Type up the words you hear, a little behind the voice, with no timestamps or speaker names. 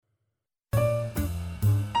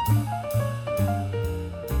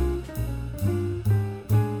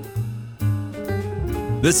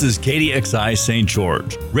This is KDXI St.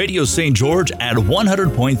 George, Radio St. George at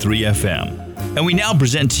 100.3 FM. And we now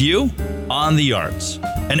present to you On the Arts,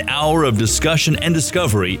 an hour of discussion and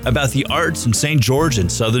discovery about the arts in St. George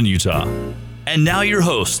and Southern Utah. And now your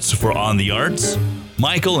hosts for On the Arts,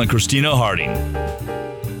 Michael and Christina Harding.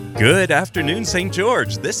 Good afternoon, St.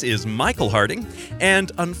 George. This is Michael Harding,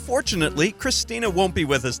 and unfortunately, Christina won't be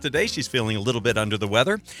with us today. She's feeling a little bit under the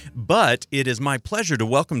weather, but it is my pleasure to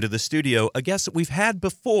welcome to the studio a guest that we've had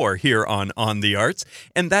before here on the Arts,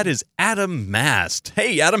 and that is Adam Mast.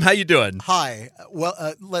 Hey, Adam, how you doing? Hi. Well,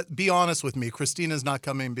 be honest with me. Christina's not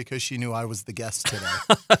coming because she knew I was the guest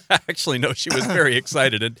today. Actually, no, she was very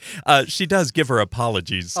excited, and she does give her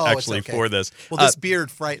apologies, actually, for this. Well, this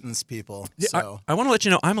beard frightens people, so. I want to let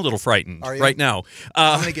you know I'm a little frightened right now.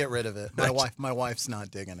 I'm going to get rid of it. My wife's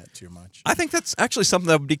not digging it too much. I think that's actually something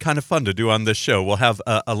that would be kind of fun to do on this show. We'll have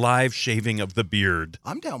a live shaving of the beard.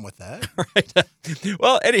 I'm down with that. All right.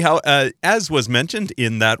 Well, anyhow, as was mentioned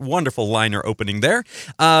in that wonderful liner opening there,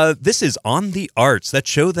 this is On the Arts, that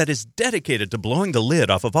show that is dedicated to blowing the lid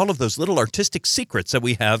off of all of those little artistic secrets that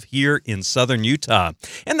we have here in Southern Utah.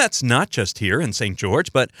 And that's not just here in St.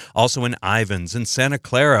 George, but also in Ivins and Santa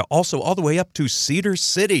Clara, also all the way up to Cedar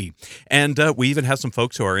City. And we even have some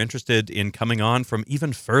folks who are interested in coming on from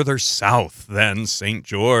even further south than St.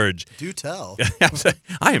 George. Do tell.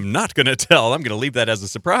 I am not going to tell. I'm going to leave that as a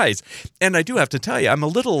surprise. And I do have to tell you, I'm a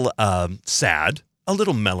little sad, a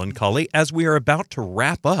little melancholy, as we are about to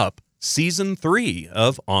wrap up Season 3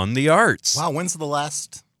 of On the Arts. Wow, when's the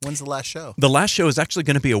last show? The last show is actually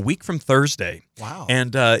going to be a week from Thursday. Wow.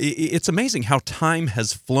 And it's amazing how time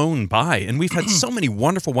has flown by. And we've had so many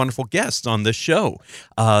wonderful, wonderful guests on this show.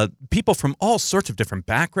 People from all sorts of different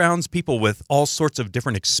backgrounds, people with all sorts of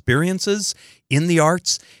different experiences in the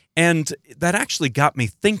arts. And that actually got me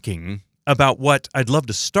thinking about what I'd love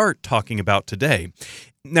to start talking about today.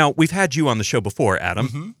 Now, we've had you on the show before, Adam.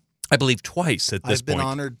 Mm-hmm. I believe twice at this point. I've been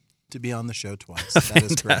honored to be on the show twice. That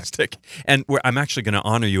is correct. Fantastic. And I'm actually going to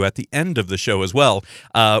honor you at the end of the show as well.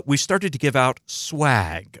 We started to give out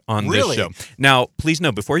swag on this show. Now, please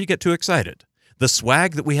know, before you get too excited, the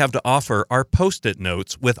swag that we have to offer are Post-it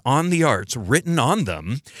notes with On the Arts written on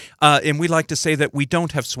them. And we like to say that we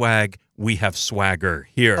don't have swag, we have swagger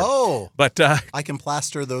here. Oh, but I can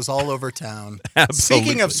plaster those all over town. Absolutely.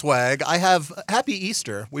 Speaking of swag, I have Happy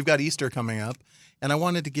Easter. We've got Easter coming up. And I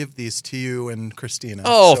wanted to give these to you and Christina.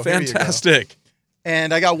 Oh, so fantastic.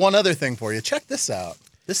 And I got one other thing for you. Check this out.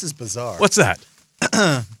 This is bizarre. What's that?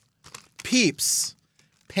 Peeps.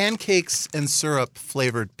 Pancakes and syrup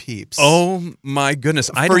flavored Peeps. Oh, my goodness.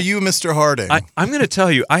 For you, Mr. Harding. I'm going to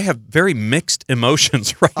tell you, I have very mixed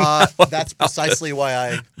emotions right now. That's precisely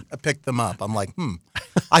why I picked them up. I'm like,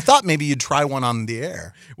 I thought maybe you'd try one on the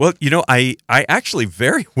air. Well, you know, I actually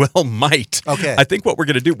very well might. Okay. I think what we're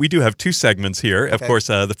going to do, we do have two segments here. Of course,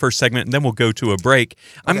 the first segment, and then we'll go to a break.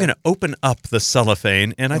 I'm going to open up the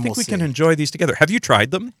cellophane, and I think we can enjoy these together. Have you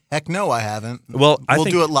tried them? Heck no, I haven't. Well, we'll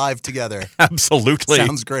do it live together. Absolutely.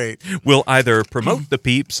 Sounds great. We'll either promote the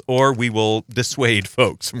Peeps or we will dissuade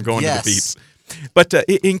folks from going to the Peeps. But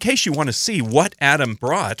in case you want to see what Adam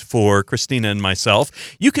brought for Christina and myself,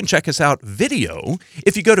 you can check us out video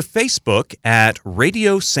if you go to Facebook at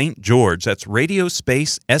Radio St. George. That's Radio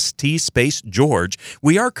Space ST Space George.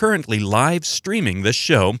 We are currently live streaming this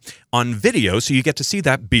show on video, so you get to see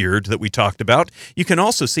that beard that we talked about. You can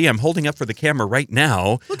also see, I'm holding up for the camera right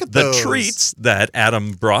now, Look at the those treats that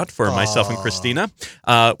Adam brought for myself and Christina.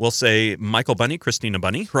 We'll say Michael Bunny, Christina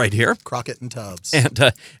Bunny, right here. Crockett and Tubbs.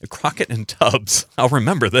 And Crockett and Tubbs. I'll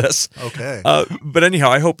remember this. Okay. But anyhow,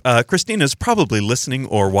 I hope Christina's probably listening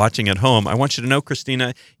or watching at home. I want you to know,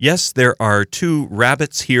 Christina, yes, there are 2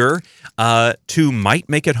 rabbits here. 2 might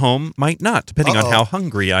make it home, might not, depending on how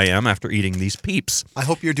hungry I am after eating these Peeps. I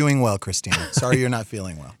hope you're doing well, Christina. Sorry you're not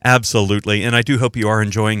feeling well. Absolutely. And I do hope you are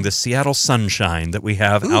enjoying the Seattle sunshine that we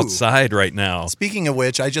have outside right now. Speaking of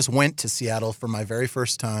which, I just went to Seattle for my very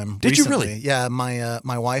first time Did recently. you really? Yeah,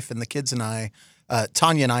 my wife and the kids and I,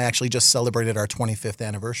 Tanya and I actually just celebrated our 25th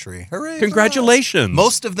anniversary. Hooray! Congratulations.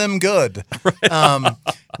 Most of them good.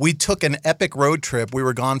 We took an epic road trip. We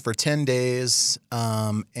were gone for 10 days,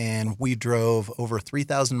 and we drove over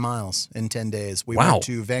 3,000 miles in 10 days. We went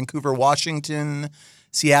to Vancouver, Washington,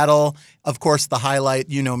 Seattle. Of course, the highlight,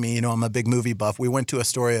 you know me, I'm a big movie buff. We went to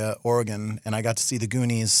Astoria, Oregon, and I got to see the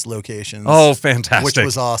Goonies locations. Oh, fantastic. Which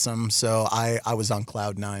was awesome. So I was on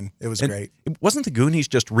cloud 9. It was great. Wasn't the Goonies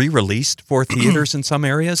just re-released for theaters in some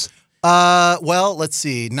areas? Well, let's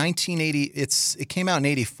see. 1980. It came out in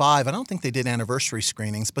 85. I don't think they did anniversary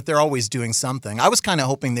screenings, but they're always doing something. I was kind of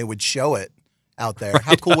hoping they would show it out there.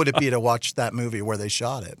 How cool would it be to watch that movie where they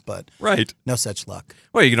shot it? But Right. no such luck.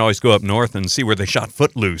 Well, you can always go up north and see where they shot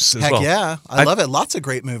Footloose as Heck well. yeah. I love it. Lots of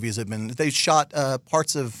great movies have been. They shot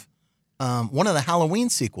parts of one of the Halloween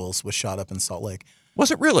sequels was shot up in Salt Lake. Was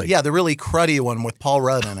it really? Yeah, the really cruddy one with Paul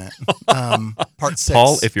Rudd in it. Part 6.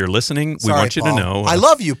 Paul, if you're listening, we Sorry, want you Paul. to know. I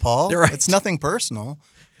love you, Paul. Right. It's nothing personal.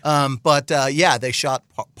 But yeah, they shot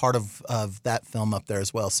part of that film up there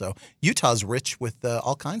as well. So Utah's rich with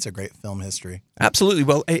all kinds of great film history. Absolutely.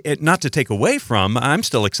 Well, not to take away from, I'm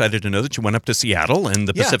still excited to know that you went up to Seattle and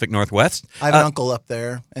the Pacific Northwest. I have an uncle up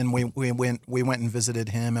there, and we went and visited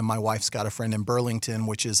him. And my wife's got a friend in Burlington,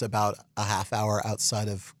 which is about a half hour outside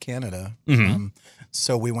of Canada.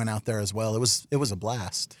 So we went out there as well. It was a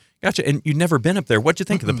blast. Gotcha. And you'd never been up there. What'd you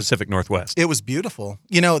think of the Pacific Northwest? It was beautiful.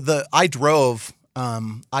 You know, I drove.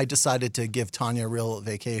 I decided to give Tanya a real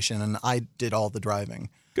vacation, and I did all the driving.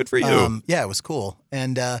 Good for you. Yeah, it was cool,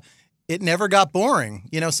 and it never got boring.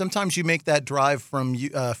 You know, sometimes you make that drive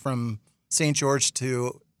from St. George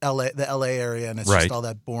to the LA area, and it's just all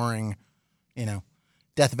that boring,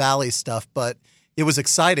 Death Valley stuff. But it was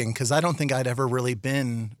exciting because I don't think I'd ever really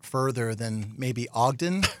been further than maybe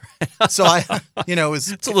Ogden. So it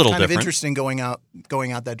was it's a little kind of different. interesting going out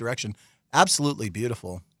that direction. Absolutely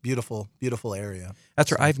beautiful. Beautiful, beautiful area.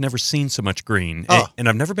 That's right. I've never seen so much green. Oh. And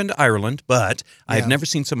I've never been to Ireland, but I've Yeah. never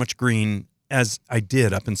seen so much green as I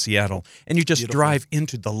did up in Seattle. And you just Beautiful. drive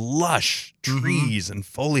into the lush trees and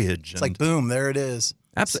foliage. It's like, boom, there it is.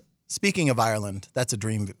 Absolutely. Speaking of Ireland, that's a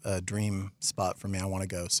dream spot for me. I want to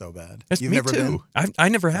go so bad. Yes, You've me never too. been? I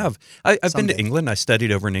never have. I've been Someday. to England. I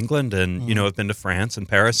studied over in England, and I've been to France and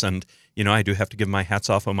Paris, and I do have to give my hats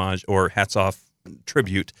off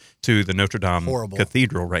tribute to the Notre Dame Horrible.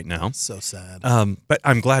 Cathedral right now. So sad. But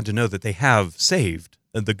I'm glad to know that they have saved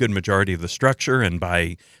the good majority of the structure, and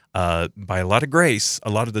by a lot of grace, a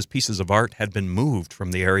lot of those pieces of art had been moved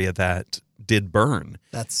from the area that did burn.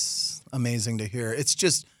 That's amazing to hear. It's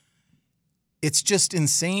just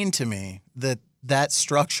insane to me that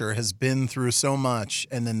structure has been through so much,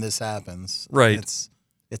 and then this happens. Right.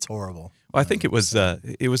 It's horrible. Well, I think it was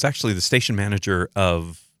actually the station manager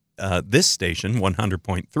of this station,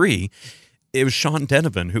 100.3. It was Sean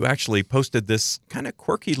Denovan who actually posted this kind of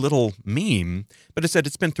quirky little meme, but it said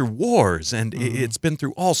it's been through wars and it's been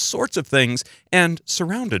through all sorts of things, and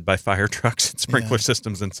surrounded by fire trucks and sprinkler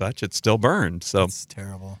systems and such, it's still burned. So It's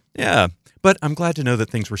terrible. yeah, but I'm glad to know that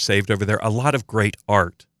things were saved over there. A lot of great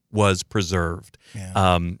art was preserved.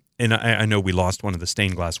 Yeah. And I know we lost one of the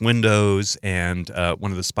stained glass windows, and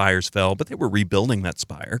one of the spires fell, but they were rebuilding that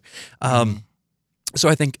spire. So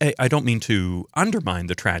I think, I don't mean to undermine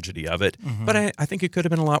the tragedy of it, but I think it could have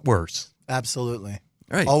been a lot worse. Absolutely.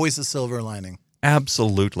 Right. Always a silver lining.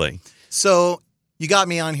 Absolutely. So you got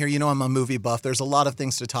me on here. You know I'm a movie buff. There's a lot of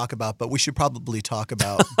things to talk about, but we should probably talk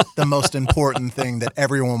about the most important thing that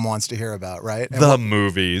everyone wants to hear about, right? And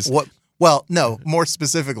Movies. Well, no, more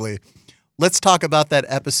specifically, let's talk about that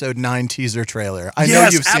episode 9 teaser trailer. I know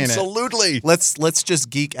Yes, you've seen absolutely. it. Let's just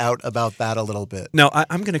geek out about that a little bit. Now,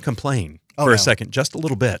 I'm going to complain for no. a second, just a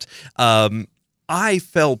little bit. I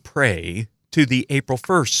fell prey to the April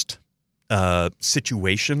 1st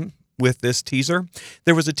situation with this teaser.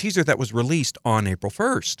 There was a teaser that was released on April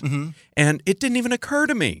 1st, and it didn't even occur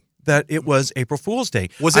to me that it was April Fool's Day.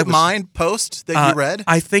 Was it mine post that you read?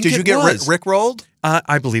 I think Did it you get was. Rickrolled?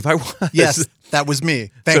 I believe I was. Yes, that was me.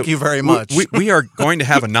 Thank you very much. We are going to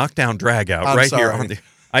have a knockdown drag out I'm right here sorry. on the.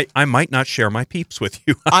 I might not share my peeps with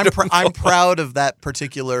you. I'm proud of that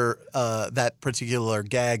particular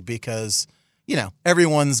gag because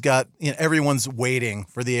everyone's waiting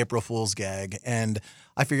for the April Fool's gag, and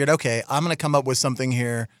I figured, okay, I'm going to come up with something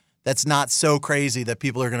here that's not so crazy that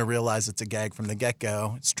people are going to realize it's a gag from the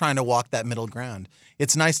get-go. It's trying to walk that middle ground.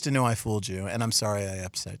 It's nice to know I fooled you, and I'm sorry I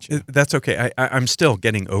upset you. That's okay. I'm still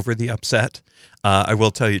getting over the upset. I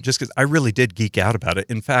will tell you, just because I really did geek out about it.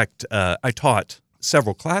 In fact, I taught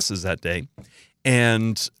several classes that day,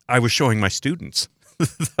 and I was showing my students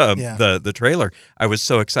the trailer. I was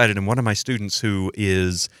so excited, and one of my students, who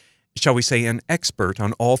is, shall we say, an expert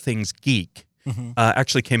on all things geek,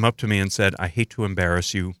 actually came up to me and said, "I hate to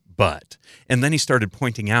embarrass you, but," and then he started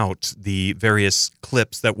pointing out the various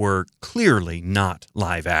clips that were clearly not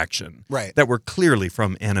live action, Right. that were clearly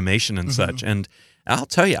from animation and such. And I'll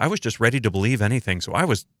tell you, I was just ready to believe anything, so I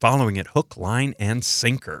was following it hook, line, and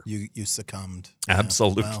sinker. You succumbed.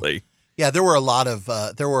 Absolutely. Yeah, there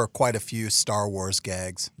were quite a few Star Wars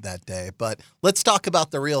gags that day, but let's talk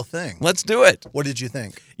about the real thing. Let's do it. What did you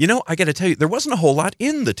think? I got to tell you, there wasn't a whole lot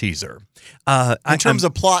in the teaser. In terms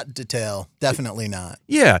of plot detail, definitely not.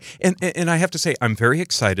 Yeah, and I have to say, I'm very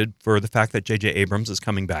excited for the fact that J.J. Abrams is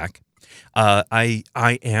coming back I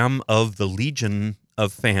am of the legion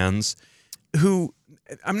of fans who,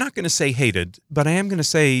 I'm not going to say hated, but I am going to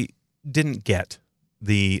say didn't get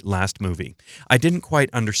the last movie. I didn't quite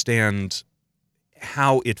understand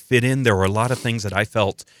how it fit in. There were a lot of things that I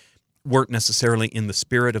felt weren't necessarily in the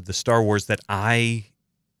spirit of the Star Wars that I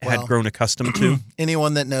had grown accustomed to.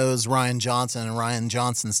 Anyone that knows Rian Johnson, and Rian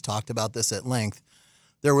Johnson's talked about this at length,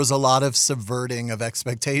 there was a lot of subverting of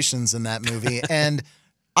expectations in that movie. And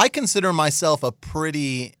I consider myself a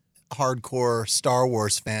pretty hardcore Star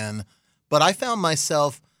Wars fan, but I found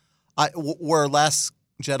myself, where Last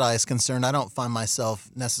Jedi is concerned, I don't find myself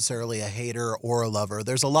necessarily a hater or a lover.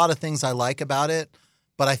 There's a lot of things I like about it,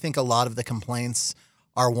 but I think a lot of the complaints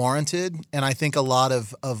are warranted, and I think a lot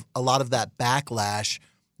of that backlash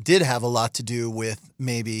did have a lot to do with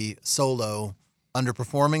maybe Solo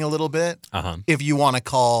underperforming a little bit. If you want to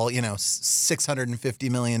call,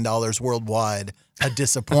 $650 million worldwide a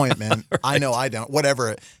disappointment. Right. I know I don't. Whatever,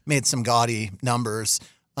 it made some gaudy numbers.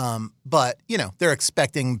 But, they're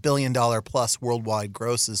expecting $1 billion plus worldwide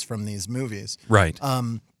grosses from these movies. Right.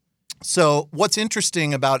 So what's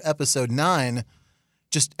interesting about Episode 9,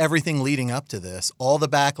 just everything leading up to this, all the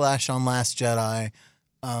backlash on Last Jedi,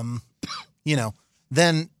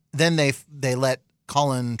 then they let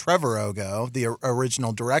Colin Trevorrow go, the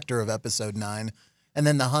original director of Episode 9, and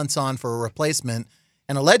then the hunt's on for a replacement.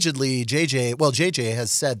 And allegedly, JJ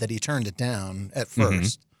has said that he turned it down at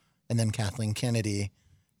first, and then Kathleen Kennedy,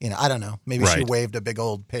 I don't know, maybe she waved a big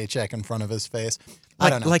old paycheck in front of his face. I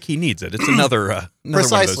don't know. Like he needs it. It's another one of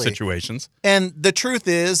those situations. And the truth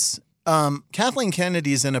is, Kathleen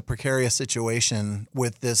Kennedy's in a precarious situation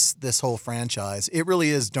with this whole franchise. It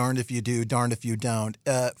really is darned if you do, darned if you don't.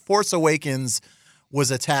 Force Awakens was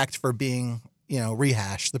attacked for being,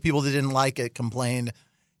 rehashed. The people that didn't like it complained,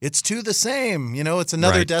 it's too the same. It's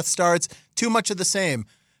another Death Star. It's too much of the same.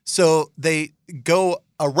 So they go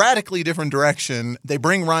a radically different direction. They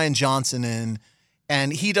bring Rian Johnson in,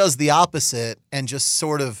 and he does the opposite and just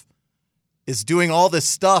sort of is doing all this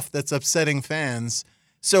stuff that's upsetting fans.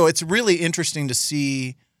 So it's really interesting to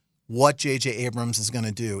see what J.J. Abrams is going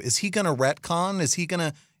to do. Is he going to retcon? Is he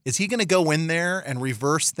going to go in there and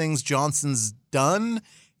reverse things Johnson's done?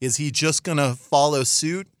 Is he just going to follow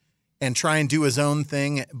suit and try and do his own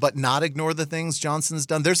thing but not ignore the things Johnson's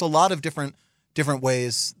done? There's a lot of different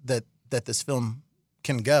ways that this film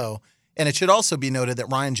can go. And it should also be noted that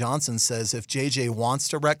Rian Johnson says if J.J. wants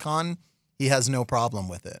to retcon, he has no problem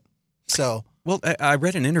with it. So... Well, I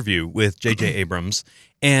read an interview with J.J. Abrams,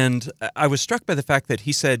 and I was struck by the fact that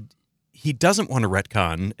he said he doesn't want to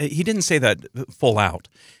retcon. He didn't say that full out,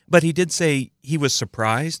 but he did say he was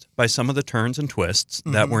surprised by some of the turns and twists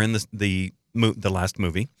that were in the last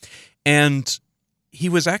movie, and he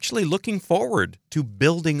was actually looking forward to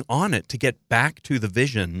building on it to get back to the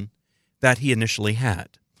vision that he initially had.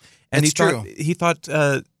 And he thought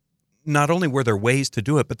not only were there ways to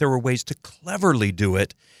do it, but there were ways to cleverly do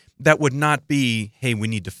it that would not be, hey, we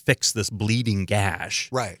need to fix this bleeding gash.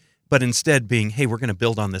 Right. But instead being, hey, we're going to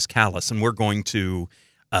build on this callus and we're going to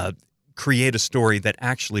create a story that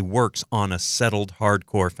actually works on a settled,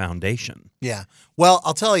 hardcore foundation. Yeah. Well,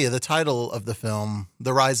 I'll tell you, the title of the film,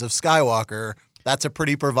 The Rise of Skywalker, that's a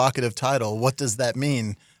pretty provocative title. What does that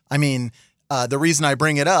mean? I mean, the reason I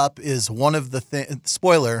bring it up is one of the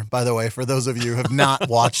spoiler, by the way, for those of you who have not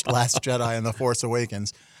watched Last Jedi and The Force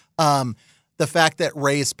Awakens, the fact that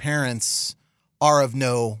Rey's parents are of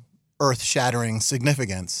no earth-shattering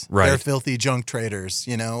significance. Right. They're filthy junk traders,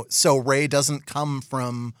 So Rey doesn't come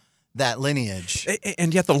from that lineage.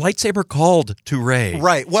 And yet the lightsaber called to Rey.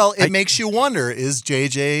 Right. Well, it makes you wonder, is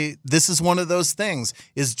JJ, this is one of those things.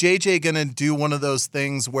 Is JJ going to do one of those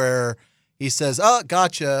things where he says, oh,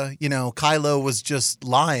 gotcha, Kylo was just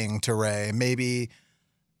lying to Rey. Maybe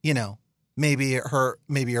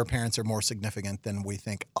her parents are more significant than we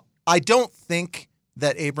think. I don't think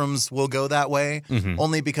that Abrams will go that way,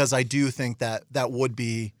 only because I do think that would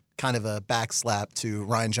be kind of a backslap to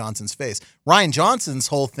Rian Johnson's face. Rian Johnson's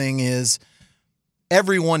whole thing is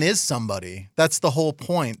everyone is somebody. That's the whole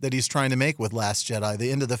point that he's trying to make with Last Jedi.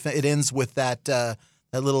 The end of it ends with that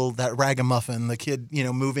ragamuffin, the kid,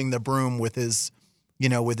 moving the broom with his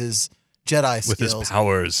Jedi skills. With his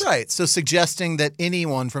powers. Right. So suggesting that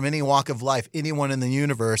anyone from any walk of life, anyone in the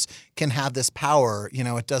universe can have this power,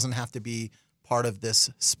 it doesn't have to be part of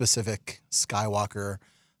this specific Skywalker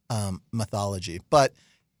mythology. But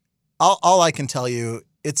all I can tell you,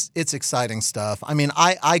 it's exciting stuff. I mean,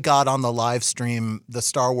 I got on the live stream, the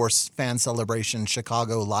Star Wars Fan Celebration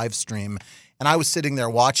Chicago live stream, and I was sitting there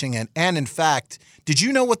watching it. And in fact, did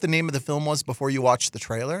you know what the name of the film was before you watched the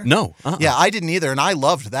trailer? No. Yeah, I didn't either, and I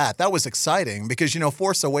loved that. That was exciting because,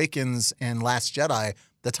 Force Awakens and Last Jedi,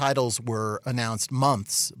 the titles were announced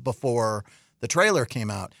months before the trailer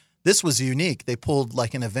came out. This was unique. They pulled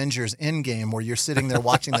like an Avengers Endgame where you're sitting there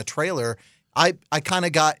watching the trailer. I kind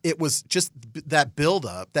of got, it was just that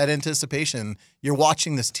buildup, that anticipation. You're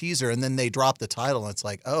watching this teaser, and then they drop the title, and it's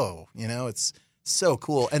like, oh, it's so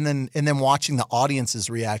cool. And then watching the audience's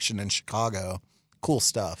reaction in Chicago. Cool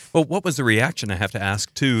stuff. Well, what was the reaction, I have to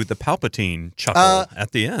ask, to the Palpatine chuckle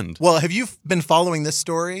at the end? Well, have you been following this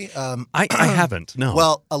story? I haven't, no.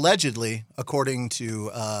 Well, allegedly, according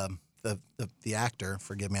to the actor,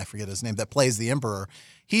 forgive me, I forget his name, that plays the Emperor,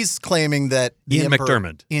 he's claiming that the Ian Emperor,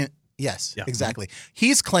 McDermott. Yes, yeah. Exactly.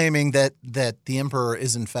 He's claiming that the Emperor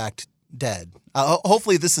is in fact dead.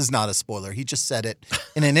 Hopefully this is not a spoiler. He just said it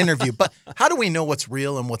in an interview. But how do we know what's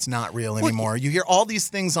real and what's not real anymore? You hear all these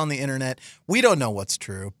things on the internet. We don't know what's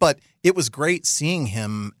true. But it was great seeing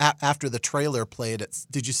him after the trailer played.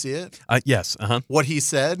 Did you see it? Yes. What he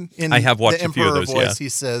said in I have watched the a few of Emperor those, voice, yeah. he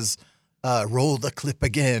says, roll the clip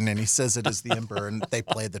again. And he says it as the Emperor. And they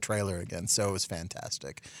played the trailer again. So it was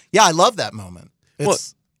fantastic. Yeah, I love that moment.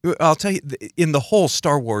 I'll tell you, in the whole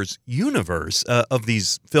Star Wars universe of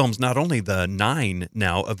these films, not only the 9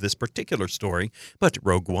 now of this particular story, but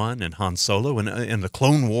Rogue One and Han Solo and the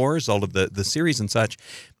Clone Wars, all of the series and such,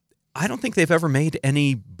 I don't think they've ever made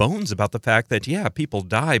any bones about the fact that, yeah, people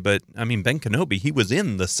die, but, I mean, Ben Kenobi, he was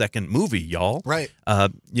in the second movie, y'all. Right.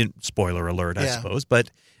 Spoiler alert, I suppose, but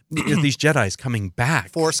these Jedis coming back.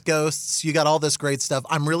 Force ghosts, you got all this great stuff.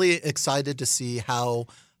 I'm really excited to see how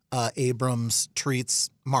Abrams treats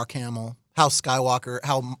Mark Hamill, how Luke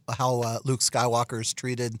Skywalker is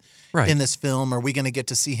treated in this film. Are we going to get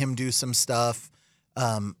to see him do some stuff?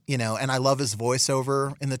 And I love his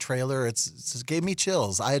voiceover in the trailer. It gave me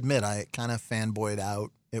chills. I admit, I kind of fanboyed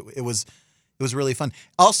out. It was really fun.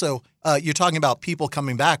 Also, you're talking about people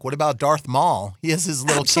coming back. What about Darth Maul? He has his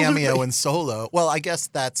little cameo in Solo. Well, I guess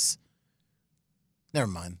that's.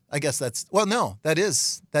 Never mind. I guess that's. Well, no, that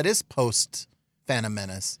is post Phantom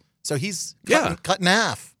Menace. So he's cut in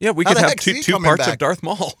half. Yeah, we could have two parts of Darth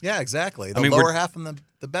Maul. Yeah, exactly. The lower half and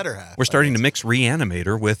the better half. We're starting to mix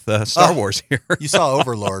Reanimator with Star Wars here. You saw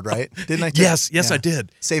Overlord, right? Didn't I? Yes, I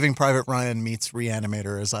did. Saving Private Ryan meets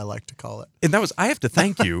Reanimator, as I like to call it. And I have to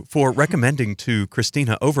thank you for recommending to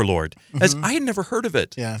Christina Overlord, as I had never heard of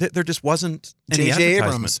it. Yeah. There just wasn't any J.J. advertisement.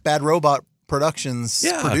 Abrams, Bad Robot Productions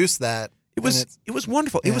produced that. It was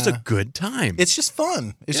wonderful. It was a good time. It's just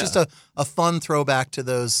fun. It's just a fun throwback to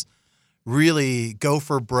those really go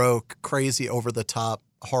for broke, crazy, over the top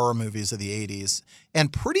horror movies of the 80s,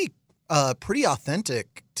 and pretty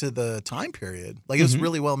authentic to the time period. Like it was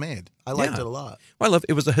really well made. I liked it a lot. Well,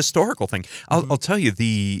 it was a historical thing. I'll tell you,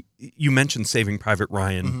 you mentioned Saving Private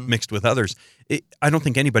Ryan mixed with others. I don't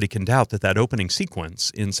think anybody can doubt that opening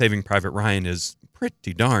sequence in Saving Private Ryan is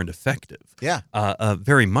pretty darned effective. Yeah.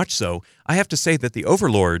 Very much so. I have to say that the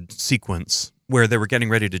Overlord sequence where they were getting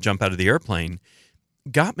ready to jump out of the airplane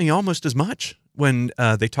got me almost as much when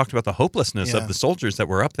they talked about the hopelessness of the soldiers that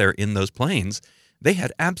were up there in those planes. They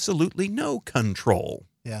had absolutely no control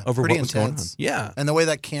over what was going on. Yeah. And the way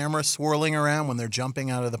that camera's swirling around when they're jumping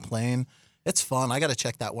out of the plane, it's fun. I got to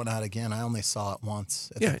check that one out again. I only saw it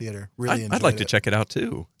once at the theater. Really enjoyed it. I'd like to check it out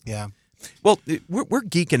too. Yeah. Well, we're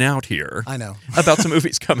geeking out here. I know. About some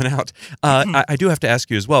movies coming out. I do have to ask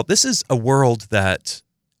you as well. This is a world that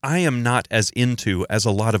I am not as into as a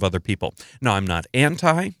lot of other people. No, I'm not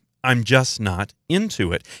anti. I'm just not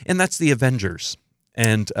into it. And that's the Avengers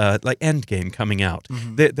and like Endgame coming out.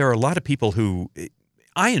 There are a lot of people who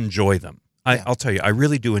I enjoy them. I'll tell you, I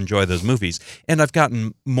really do enjoy those movies. And I've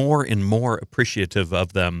gotten more and more appreciative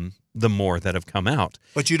of them the more that have come out.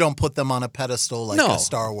 But you don't put them on a pedestal like a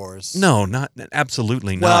Star Wars. No,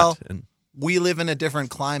 absolutely not. Well, we live in a different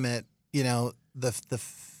climate.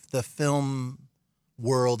 The film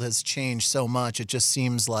world has changed so much. It just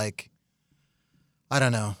seems like, I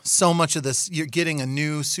don't know, so much of this, you're getting a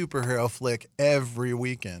new superhero flick every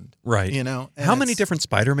weekend. Right. How many different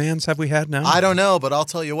Spider-Mans have we had now? I don't know, but I'll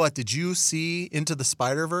tell you what. Did you see Into the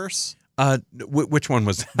Spider-Verse? Which one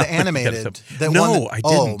was that? The animated. I didn't.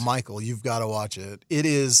 Oh, Michael, you've got to watch it. It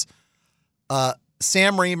is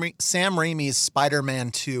Sam Raimi's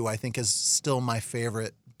Spider-Man 2, I think, is still my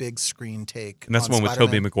favorite big screen take. And that's the one with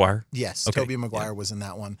Tobey Maguire? Yes, okay. Tobey Maguire was in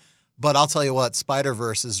that one. But I'll tell you what,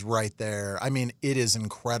 Spider-Verse is right there. I mean, it is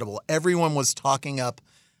incredible. Everyone was talking up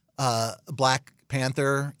Black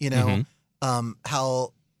Panther,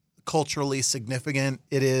 how culturally significant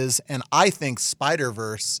it is. And I think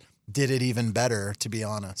Spider-Verse did it even better, to be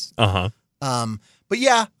honest. But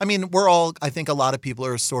yeah, I mean, I think a lot of people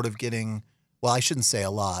are sort of getting, well, I shouldn't say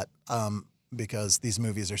a lot, because these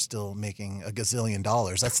movies are still making a gazillion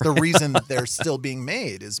dollars. That's the reason they're still being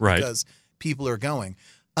made, is because people are going.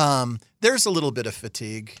 There's a little bit of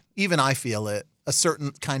fatigue. Even I feel it, a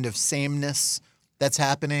certain kind of sameness that's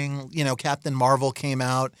happening. You know, Captain Marvel came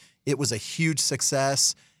out. It was a huge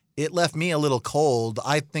success. It left me a little cold.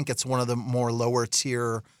 I think it's one of the more lower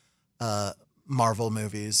tier Marvel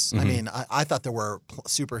movies. I mean, I thought there were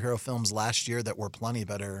superhero films last year that were plenty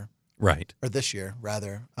better. Right. Or this year,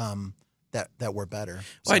 rather, that were better.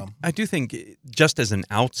 Well, So, I do think, just as an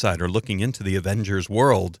outsider looking into the Avengers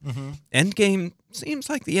world, Endgame seems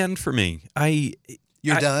like the end for me.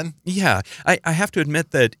 You're done? Yeah. I have to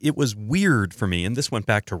admit that it was weird for me, and this went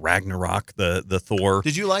back to Ragnarok, the Thor.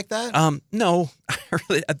 Did you like that? No.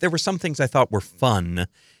 Really, there were some things I thought were fun,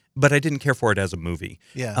 but I didn't care for it as a movie.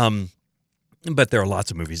 Yeah. But there are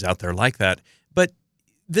lots of movies out there like that. But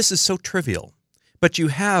this is so trivial. But you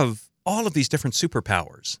have all of these different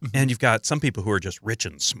superpowers, and you've got some people who are just rich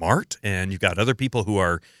and smart, and you've got other people who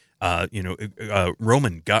are,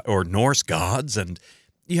 Roman or Norse gods, and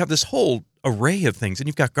you have this whole array of things. And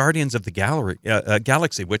you've got Guardians of the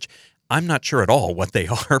Galaxy, which I'm not sure at all what they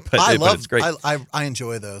are, but it's great. I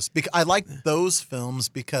enjoy those. I like those films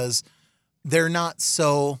because they're not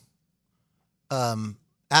so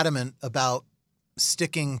adamant about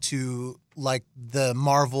sticking to like the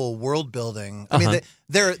Marvel world building. I mean,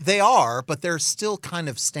 they are, but they're still kind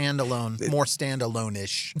of standalone, more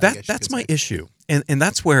standalone-ish. That's my issue, and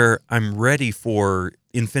that's where I'm ready for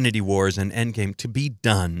Infinity Wars and Endgame to be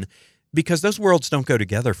done, because those worlds don't go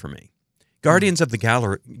together for me. Guardians of the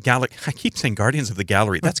I keep saying Guardians of the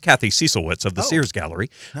Gallery. That's Kathy Cecilwitz of the Sears Gallery.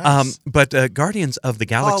 Nice. But Guardians of the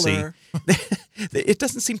Galaxy, it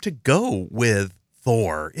doesn't seem to go with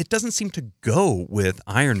Thor. It doesn't seem to go with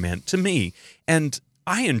Iron Man to me. And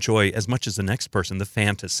I enjoy, as much as the next person, the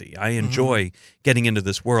fantasy. I enjoy getting into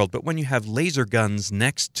this world. But when you have laser guns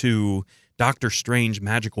next to Doctor Strange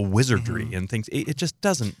magical wizardry and things, it just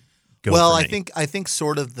doesn't go Well, for me. I think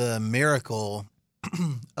sort of the miracle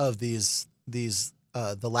of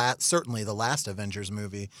certainly the last Avengers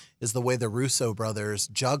movie is the way the Russo brothers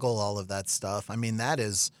juggle all of that stuff. I mean,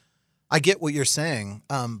 I get what you're saying,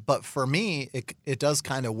 but for me, it does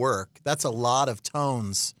kind of work. That's a lot of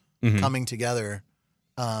tones coming together,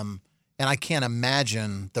 and I can't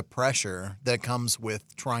imagine the pressure that comes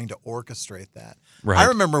with trying to orchestrate that. Right. I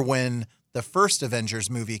remember when the first Avengers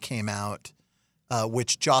movie came out,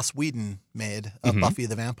 which Joss Whedon made, of Buffy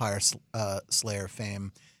the Vampire Slayer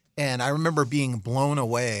fame, and I remember being blown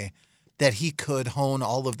away that he could hone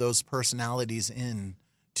all of those personalities in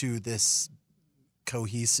to this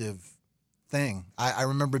cohesive thing. I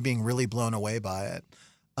remember being really blown away by it.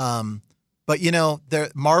 But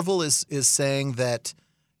Marvel is saying that,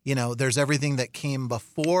 there's everything that came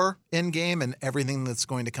before Endgame and everything that's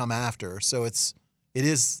going to come after. So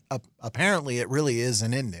apparently it really is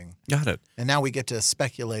an ending. Got it. And now we get to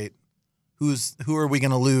speculate who are we going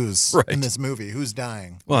to lose in this movie? Who's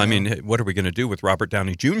dying? Well, I mean, what are we going to do with Robert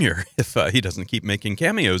Downey Jr. if he doesn't keep making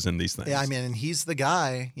cameos in these things? Yeah, I mean, and he's the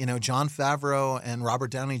guy. Jon Favreau and Robert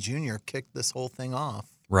Downey Jr. kicked this whole thing off.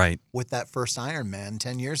 Right. With that first Iron Man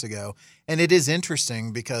 10 years ago. And it is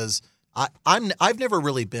interesting because I've never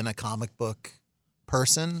really been a comic book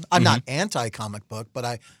person. I'm not anti-comic book, but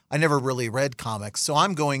I never really read comics. So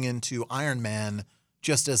I'm going into Iron Man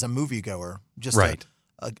just as a moviegoer, just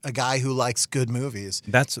a guy who likes good movies.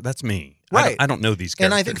 That's me. Right. I don't know these characters.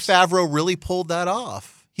 And I think Favreau really pulled that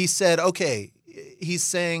off. He said, okay, he's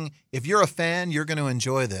saying, if you're a fan, you're going to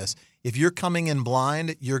enjoy this. If you're coming in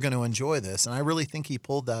blind, you're going to enjoy this. And I really think he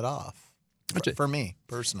pulled that off for me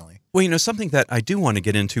personally. Well, something that I do want to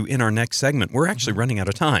get into in our next segment, we're actually running out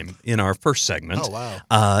of time in our first segment. Oh,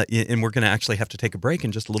 wow. And we're going to actually have to take a break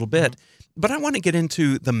in just a little bit. But I want to get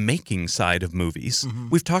into the making side of movies.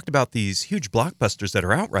 We've talked about these huge blockbusters that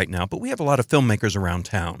are out right now, but we have a lot of filmmakers around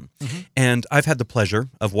town. And I've had the pleasure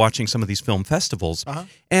of watching some of these film festivals,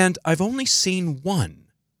 and I've only seen one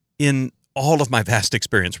in all of my vast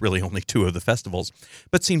experience, really only two of the festivals,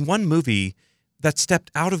 but seen one movie that stepped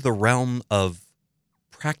out of the realm of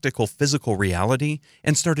practical physical reality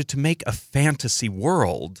and started to make a fantasy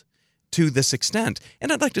world to this extent.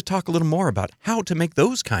 And I'd like to talk a little more about how to make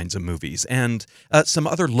those kinds of movies and some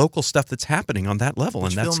other local stuff that's happening on that level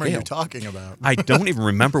and that Which scale. film are you talking about? I don't even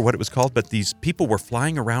remember what it was called, but these people were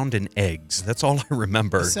flying around in eggs. That's all I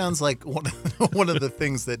remember. It sounds like one of the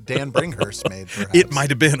things that Dan Bringhurst made, perhaps. It might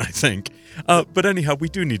have been, I think. But anyhow, we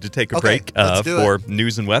do need to take a break for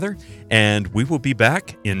news and weather, and we will be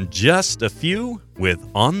back in just a few with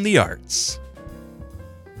On the Arts.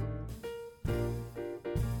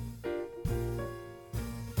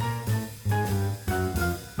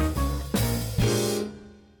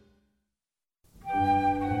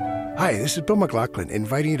 Hi, this is Bill McLaughlin,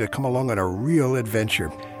 inviting you to come along on a real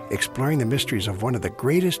adventure, exploring the mysteries of one of the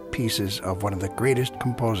greatest pieces of one of the greatest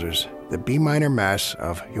composers, the B minor Mass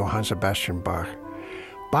of Johann Sebastian Bach.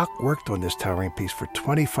 Bach worked on this towering piece for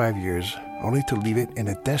 25 years, only to leave it in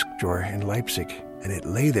a desk drawer in Leipzig, and it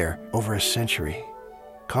lay there over a century.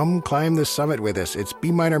 Come climb the summit with us. It's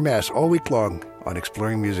B minor Mass all week long on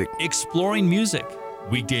Exploring Music. Exploring Music,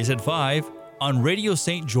 weekdays at 5 on Radio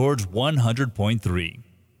St. George 100.3.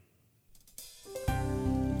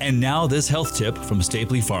 And now this health tip from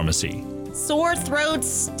Stapley Pharmacy. Sore throats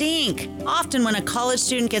stink. Often when a college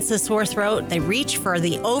student gets a sore throat, they reach for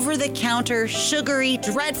the over-the-counter, sugary,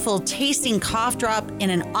 dreadful tasting cough drop in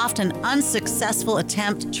an often unsuccessful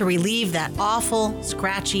attempt to relieve that awful,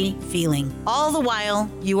 scratchy feeling. All the while,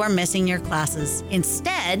 you are missing your classes.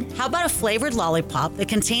 Instead, how about a flavored lollipop that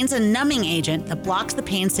contains a numbing agent that blocks the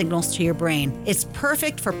pain signals to your brain? It's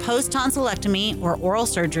perfect for post-tonsillectomy or oral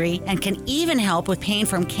surgery and can even help with pain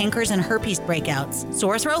from cankers and herpes breakouts.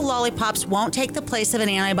 Sore throat lollipops won't take the place of an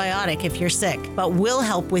antibiotic if you're sick, but will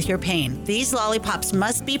help with your pain. These lollipops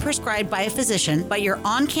must be prescribed by a physician, but your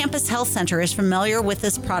on-campus health center is familiar with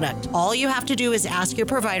this product. All you have to do is ask your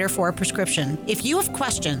provider for a prescription. If you have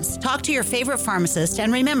questions, talk to your favorite pharmacist,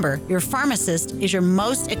 and remember, your pharmacist is your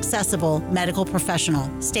most accessible medical professional.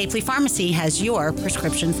 Stapley Pharmacy has your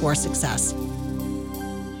prescription for success.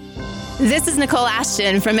 This is Nicole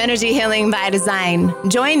Ashton from Energy Healing by Design.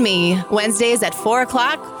 Join me Wednesdays at 4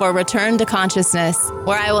 o'clock for Return to Consciousness,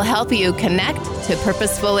 where I will help you connect to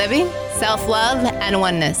purposeful living, self-love, and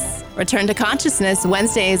oneness. Return to Consciousness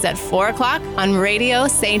Wednesdays at 4 o'clock on Radio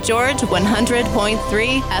St. George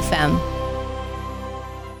 100.3 FM.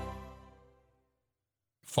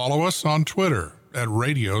 Follow us on Twitter at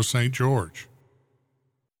Radio St. George.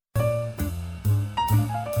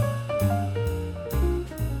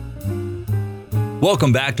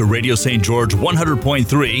 Welcome back to Radio St. George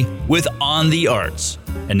 100.3 with On the Arts.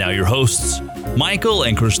 And now your hosts, Michael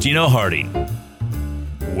and Christina Harding.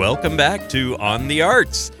 Welcome back to On the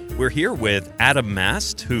Arts. We're here with Adam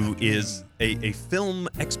Mast, who is a film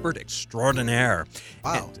expert extraordinaire.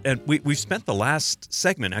 Wow. And we've spent the last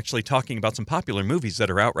segment actually talking about some popular movies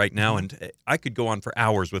that are out right now, and I could go on for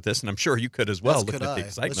hours with this, and I'm sure you could as well, looking at the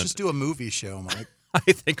excitement. Let's just do a movie show, Mike.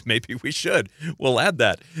 I think maybe we should. We'll add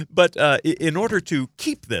that. But in order to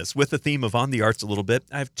keep this with the theme of On the Arts a little bit,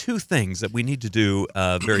 I have two things that we need to do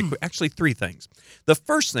very quick. Actually, three things. The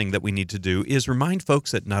first thing that we need to do is remind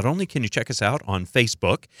folks that not only can you check us out on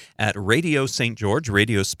Facebook at Radio St. George,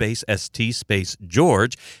 Radio space ST space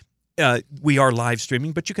George. We are live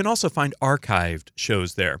streaming, but you can also find archived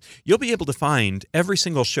shows there. You'll be able to find every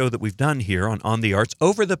single show that we've done here on the Arts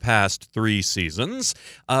over the past 3 seasons.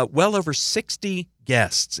 Well over 60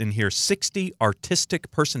 guests in here, 60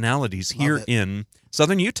 artistic personalities here in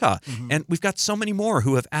Southern Utah. Mm-hmm. And we've got so many more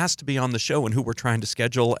who have asked to be on the show and who we're trying to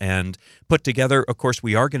schedule and put together. Of course,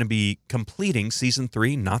 we are going to be completing season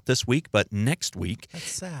 3, not this week, but next week. That's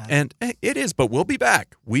sad. And it is, but we'll be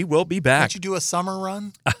back. We will be back. Can't you do a summer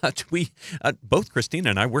run? Both Christina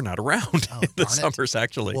and I were not around in the summers,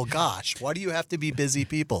 actually. Well, gosh, why do you have to be busy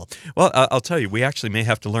people? Well, I'll tell you, we actually may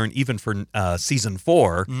have to learn, even for season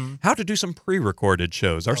 4, how to do some pre-recorded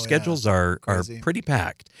shows. Our schedules are pretty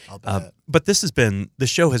packed. I'll bet. But the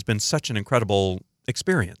show has been such an incredible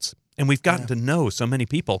experience. And we've gotten to know so many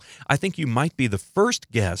people. I think you might be the first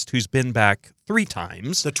guest who's been back 3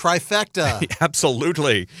 times. The trifecta.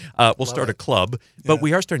 Absolutely. We'll start a club. But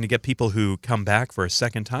we are starting to get people who come back for a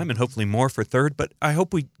second time and hopefully more for third. But I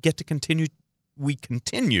hope we continue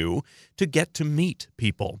to get to meet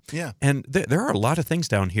people. Yeah. And there are a lot of things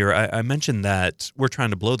down here. I mentioned that we're trying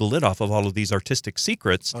to blow the lid off of all of these artistic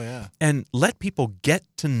secrets. Oh, yeah. And let people get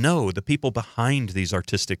to know the people behind these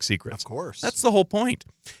artistic secrets. Of course. That's the whole point.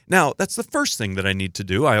 Now, that's the first thing that I need to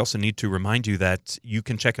do. I also need to remind you that you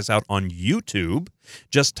can check us out on YouTube.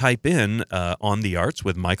 Just type in On the Arts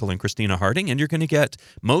with Michael and Christina Harding, and you're going to get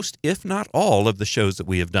most, if not all, of the shows that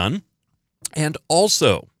we have done. And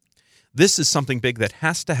also, this is something big that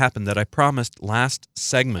has to happen that I promised last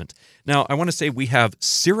segment. Now, I want to say we have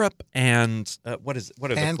syrup and what are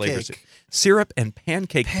the flavors? Syrup and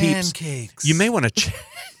pancake peeps. Pancakes. You may want to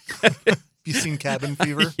check. You seen Cabin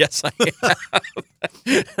Fever? Yes, I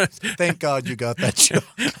have. Thank God you got that show.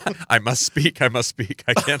 I must speak.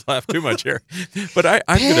 I can't laugh too much here. But I'm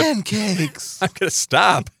pancakes. I'm gonna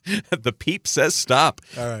stop. The peep says stop.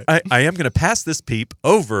 All right. I am gonna pass this peep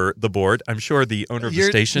over the board. I'm sure the owner of the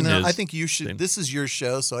station is. I think you should. This is your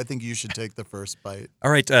show, so I think you should take the first bite. All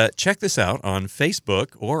right. Check this out on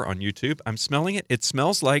Facebook or on YouTube. I'm smelling it. It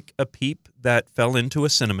smells like a peep that fell into a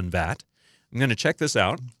cinnamon vat. I'm gonna check this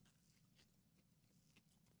out.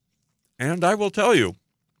 And I will tell you,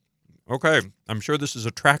 okay, I'm sure this is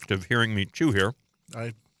attractive hearing me chew here.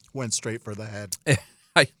 I went straight for the head.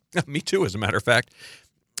 Me too, as a matter of fact.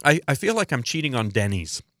 I feel like I'm cheating on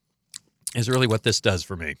Denny's, is really what this does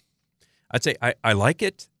for me. I'd say I like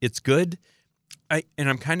it. It's good. And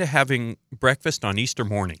I'm kind of having breakfast on Easter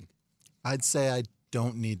morning. I'd say I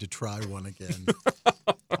don't need to try one again.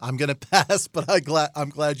 I'm going to pass, but I'm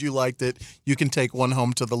glad you liked it. You can take one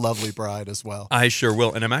home to the lovely bride as well. I sure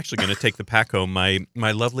will. And I'm actually going to take the pack home. My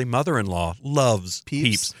lovely mother-in-law loves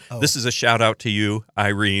Peeps. Oh. This is a shout out to you,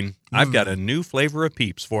 Irene. I've got a new flavor of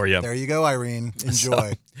Peeps for you. There you go, Irene.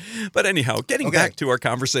 Enjoy. But anyhow, getting back to our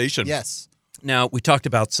conversation. Yes. Now, we talked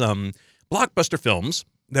about some blockbuster films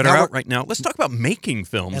that are out right now. Let's talk about making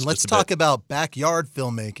films. And let's talk about backyard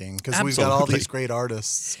filmmaking, because we've got all these great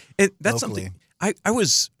artists. That's locally. something I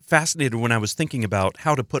was fascinated when I was thinking about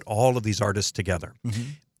how to put all of these artists together. Mm-hmm.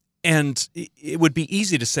 And it would be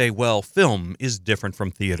easy to say, well, film is different from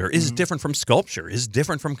theater, is different from sculpture, is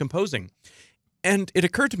different from composing. And it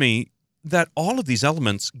occurred to me that all of these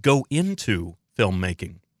elements go into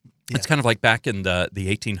filmmaking. Yeah. It's kind of like back in the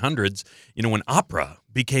 1800s, when opera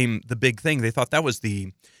became the big thing. They thought that was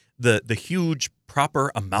the huge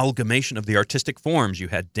proper amalgamation of the artistic forms. You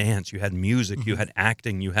had dance, you had music, you had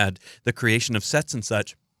acting, you had the creation of sets and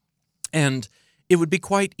such. And it would be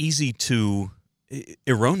quite easy to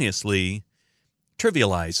erroneously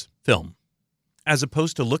trivialize film, as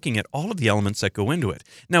opposed to looking at all of the elements that go into it.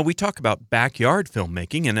 Now, we talk about backyard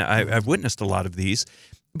filmmaking, and I've witnessed a lot of these,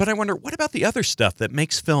 but I wonder, what about the other stuff that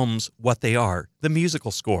makes films what they are? The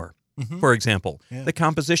musical score, for example, the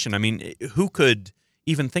composition. I mean, who could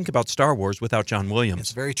even think about Star Wars without John Williams?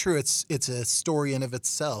 It's very true. It's a story in of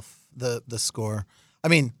itself, the score. I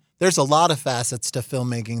mean, there's a lot of facets to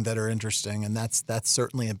filmmaking that are interesting, and that's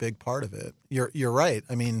certainly a big part of it. You're right.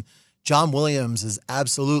 I mean, John Williams is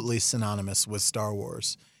absolutely synonymous with Star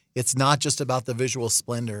Wars. It's not just about the visual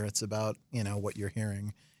splendor. It's about, what you're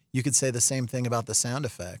hearing. You could say the same thing about the sound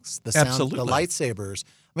effects, the lightsabers.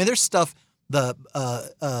 I mean, there's stuff,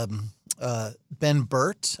 Ben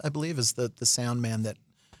Burt, I believe, is the sound man that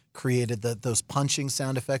created those punching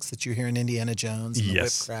sound effects that you hear in Indiana Jones, and the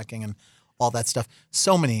whip cracking and all that stuff.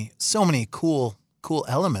 So many cool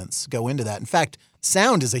elements go into that. In fact,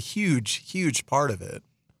 sound is a huge part of it.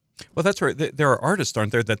 Well, that's right. There are artists,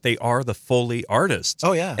 aren't there, that they are the Foley artists.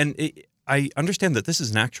 Oh, yeah. And I understand that this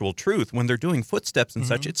is an actual truth. When they're doing footsteps and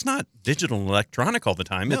such, it's not digital and electronic all the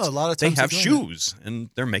time. No, a lot of times they have shoes, and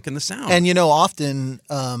they're making the sound. And, often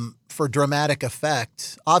for dramatic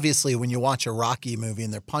effect, obviously when you watch a Rocky movie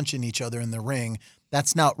and they're punching each other in the ring,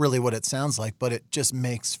 that's not really what it sounds like, but it just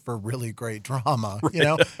makes for really great drama. Right.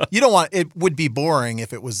 You don't want it would be boring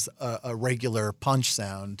if it was a regular punch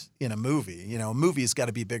sound in a movie. A movie's got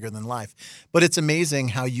to be bigger than life. But it's amazing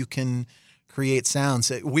how you can create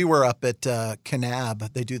sounds. We were up at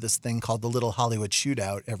Kanab. They do this thing called the Little Hollywood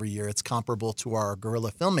Shootout every year. It's comparable to our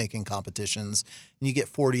guerrilla filmmaking competitions, and you get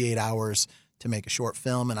 48 hours to make a short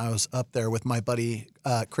film. And I was up there with my buddy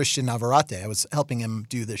Christian Navarrete. I was helping him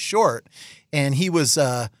do this short, and he was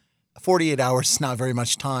 48 hours is not very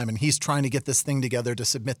much time, and he's trying to get this thing together to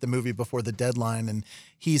submit the movie before the deadline. And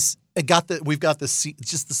we've got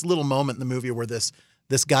this little moment in the movie where this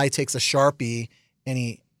guy takes a Sharpie and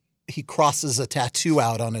he crosses a tattoo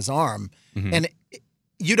out on his arm, and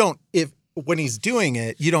when he's doing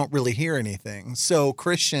it, you don't really hear anything. So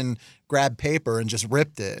Christian grabbed paper and just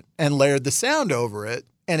ripped it and layered the sound over it,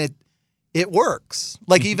 and it works.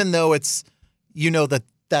 Like, even though it's,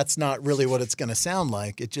 that's not really what it's going to sound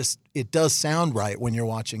like, it does sound right when you're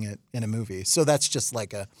watching it in a movie. So that's just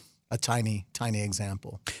like a tiny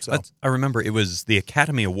example. So I remember it was the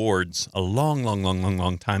Academy Awards a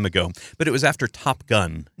long time ago, but it was after Top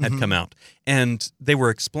Gun had come out, and they were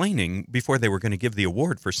explaining before they were going to give the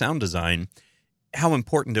award for sound design how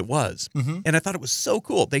important it was. And I thought it was so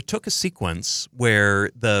cool. They took a sequence where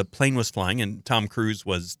the plane was flying and Tom Cruise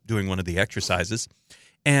was doing one of the exercises,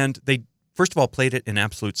 and they first of all played it in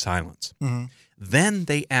absolute silence. Then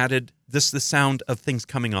they added the sound of things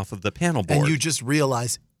coming off of the panel board. And you just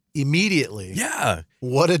realize immediately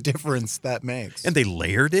what a difference that makes. And they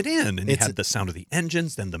layered it in, and you had the sound of the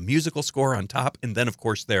engines, then the musical score on top, and then, of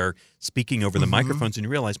course, they're speaking over the microphones, and you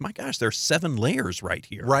realize, my gosh, there are 7 layers right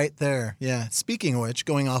here. Right there, yeah. Speaking of which,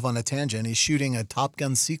 going off on a tangent, he's shooting a Top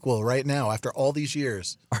Gun sequel right now after all these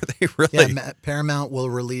years. Are they really? Yeah, Paramount will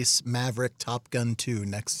release Maverick Top Gun 2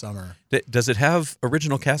 next summer. Does it have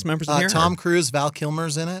original cast members in here? Tom Cruise, Val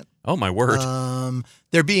Kilmer's in it. Oh, my word.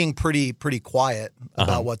 They're being pretty quiet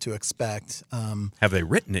about what to expect. Have they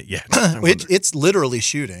written it yet? It's literally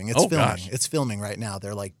shooting. It's filming. Gosh. It's filming right now.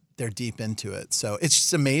 They're they're deep into it. So it's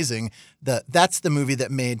just amazing. That's the movie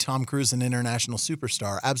that made Tom Cruise an international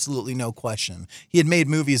superstar. Absolutely no question. He had made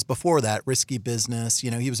movies before that, Risky Business.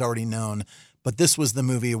 He was already known. But this was the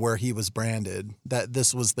movie where he was branded. That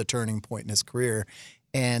this was the turning point in his career.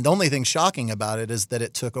 And the only thing shocking about it is that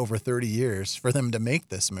it took over 30 years for them to make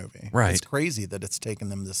this movie. Right. It's crazy that it's taken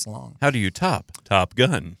them this long. How do you top Top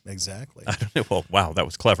Gun? Exactly. I don't know. Well, wow, that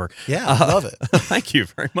was clever. Yeah, I love it. Thank you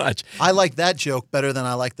very much. I like that joke better than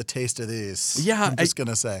I like the taste of these. Yeah, I'm just going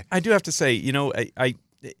to say. I do have to say,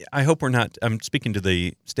 I hope we're not, I'm speaking to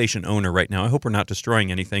the station owner right now. I hope we're not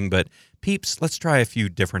destroying anything, but peeps, let's try a few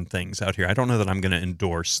different things out here. I don't know that I'm going to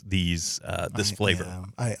endorse this flavor.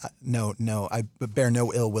 Yeah, I bear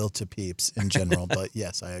no ill will to Peeps in general, but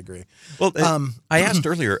yes, I agree. Well, I asked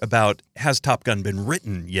earlier about, has Top Gun been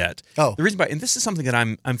written yet? Oh. The reason why, and this is something that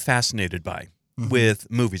I'm fascinated by. With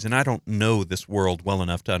movies, and I don't know this world well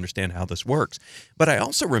enough to understand how this works. But I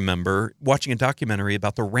also remember watching a documentary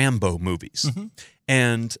about the Rambo movies,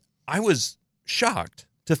 and I was shocked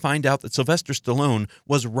to find out that Sylvester Stallone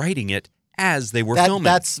was writing it as they were filming.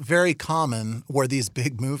 That's very common where these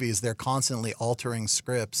big movies, they're constantly altering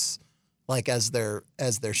scripts, like as they're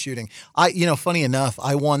shooting. Funny enough,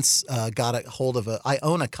 I once got a hold of I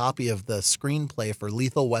own a copy of the screenplay for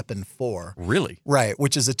Lethal Weapon 4. Really? Right,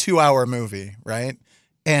 which is a 2-hour movie, right?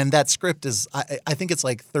 And that script is, I think it's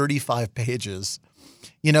like 35 pages.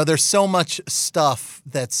 There's so much stuff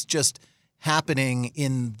that's just happening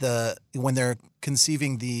when they're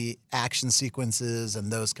conceiving the action sequences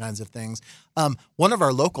and those kinds of things. One of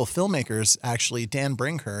our local filmmakers, actually, Dan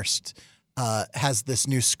Brinkhurst, has this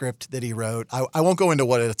new script that he wrote. I won't go into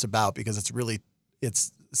what it's about because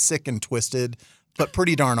it's sick and twisted, but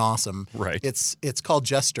pretty darn awesome. Right. It's called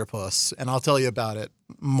Jesterpuss, and I'll tell you about it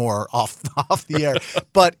more off the air.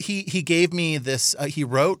 But he gave me this. He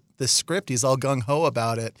wrote this script. He's all gung ho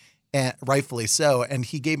about it, and rightfully so. And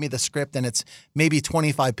he gave me the script, and it's maybe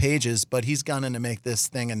 25 pages, but he's gone to make this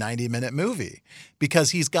thing a 90-minute movie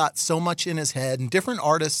because he's got so much in his head, and different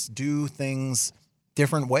artists do things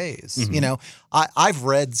different ways. I've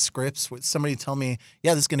read scripts with somebody tell me,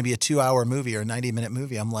 yeah, this is going to be a 2-hour movie or a 90-minute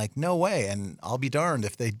movie. I'm like, no way. And I'll be darned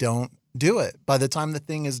if they don't do it. By the time the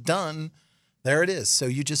thing is done, there it is. So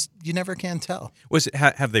you never can tell.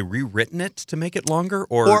 Have they rewritten it to make it longer?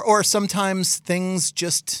 Or Sometimes things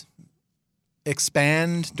just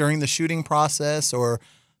expand during the shooting process, or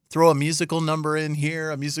throw a musical number in here,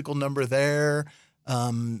 a musical number there.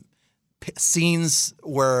 Scenes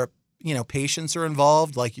where patients are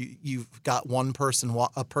involved, like you've got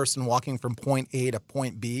a person walking from point A to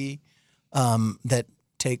point B, that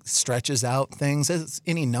stretches out things. It's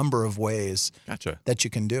any number of ways that you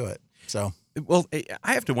can do it. So, well,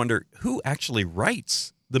 I have to wonder who actually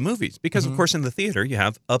writes the movies, because of course in the theater you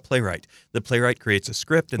have a playwright. The playwright creates a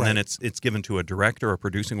script, and then it's given to a director or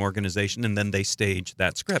producing organization, and then they stage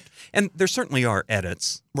that script. And there certainly are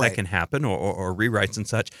edits that can happen, or rewrites and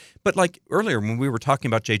such. But like earlier when we were talking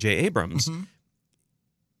about J.J. Abrams,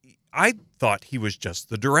 I thought he was just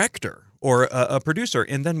the director or a producer,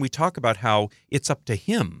 and then we talk about how it's up to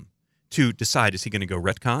him to decide, is he going to go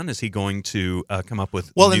retcon? Is he going to come up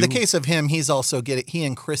with in the case of him, he's also he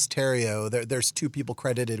and Chris Terrio, there's two people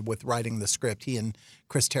credited with writing the script, he and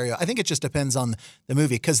Chris Terrio. I think it just depends on the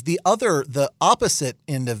movie, because the opposite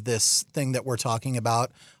end of this thing that we're talking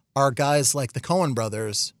about are guys like the Coen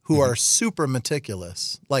brothers who are super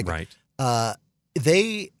meticulous. Like,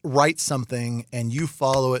 they write something and you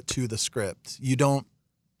follow it to the script. You don't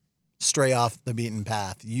stray off the beaten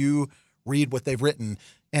path. You read what they've written.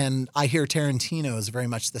 And I hear Tarantino is very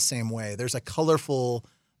much the same way. There's a colorful,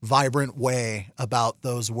 vibrant way about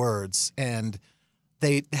those words, and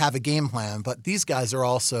they have a game plan. But these guys are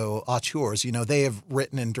also auteurs. They have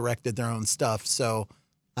written and directed their own stuff. So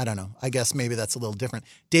I don't know. I guess maybe that's a little different.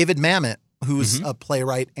 David Mamet, who's a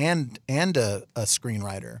playwright and a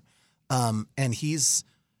screenwriter, and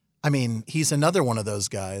he's another one of those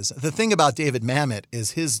guys. The thing about David Mamet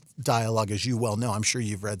is his dialogue, as you well know, I'm sure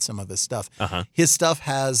you've read some of his stuff. His stuff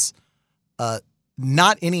has,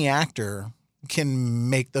 not any actor can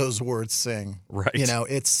make those words sing. Right.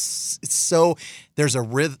 It's so, there's a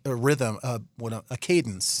rhythm, a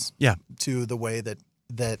cadence to the way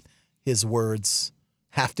that his words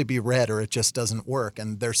have to be read, or it just doesn't work.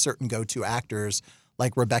 And there's certain go-to actors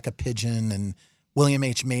like Rebecca Pidgeon and William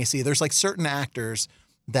H. Macy. There's like certain actors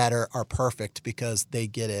that are perfect because they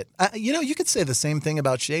get it. You could say the same thing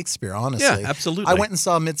about Shakespeare, honestly. Yeah, absolutely. I went and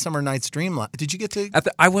saw Midsummer Night's Dream. Did you get to?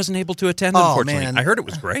 I wasn't able to attend, unfortunately. Man. I heard it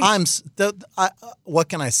was great. What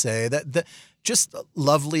can I say? That just a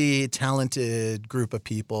lovely, talented group of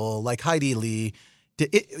people like Heidi Lee,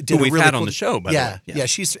 did Who a we've really had cool, on the show, by yeah, the way.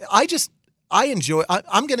 Yeah. I enjoy.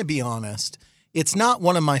 I'm going to be honest. It's not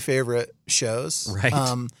one of my favorite shows. Right.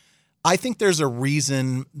 I think there's a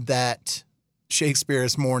reason that Shakespeare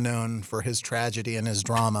is more known for his tragedy and his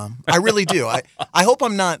drama. I really do. I hope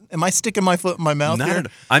I'm not. Am I sticking my foot in my mouth here?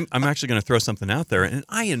 I'm actually going to throw something out there, and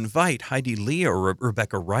I invite Heidi Lee or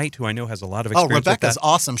Rebecca Wright, who I know has a lot of experience. Rebecca's with that.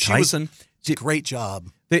 awesome. Tyson, Great job.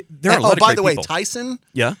 There are a lot of by great the way, people. Tyson.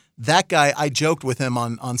 Yeah. That guy, I joked with him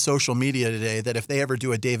on social media today that if they ever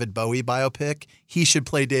do a David Bowie biopic, he should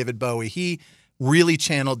play David Bowie. He really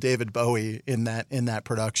channeled David Bowie in that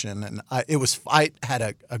production, and it was fun.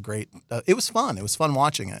 It was fun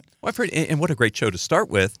watching it. Well, I've heard, and what a great show to start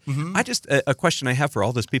with. Mm-hmm. A question I have for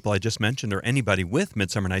all those people I just mentioned, or anybody with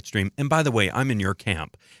Midsummer Night's Dream. And by the way, I'm in your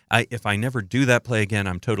camp. If I never do that play again,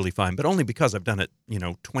 I'm totally fine. But only because I've done it,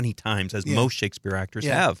 20 times, as most Shakespeare actors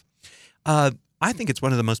have. I think it's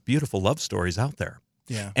one of the most beautiful love stories out there.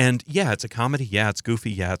 Yeah. And it's a comedy. Yeah, it's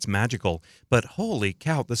goofy. Yeah, it's magical. But holy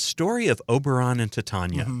cow, the story of Oberon and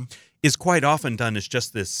Titania is quite often done as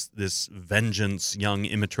just this vengeance, young,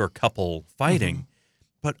 immature couple fighting. Mm-hmm.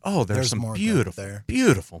 But there's some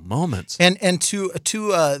beautiful moments. And to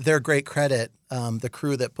their great credit, the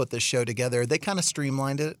crew that put this show together, they kind of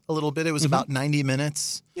streamlined it a little bit. It was about 90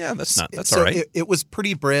 minutes. Yeah, that's all right. It was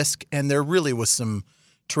pretty brisk, and there really was some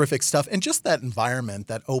terrific stuff. And just that environment,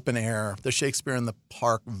 that open air, the Shakespeare in the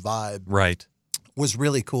Park vibe was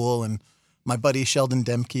really cool. And my buddy Sheldon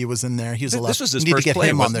Demke was in there. He was This was his need first to get play,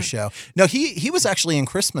 him on the wasn't show. No, he was actually in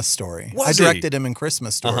Christmas Story. Was I he? directed him in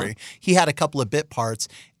Christmas Story. He had a couple of bit parts,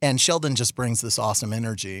 and Sheldon just brings this awesome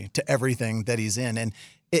energy to everything that he's in. And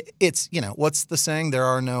it's what's the saying? There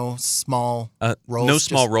are no small roles. No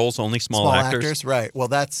small roles, only small actors. Right. Well,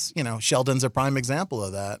 that's Sheldon's a prime example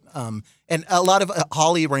of that. And a lot of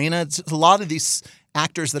Holly Rayna, a lot of these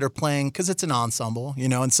actors that are playing, because it's an ensemble,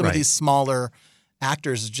 and some of these smaller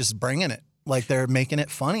actors are just bringing it. Like they're making it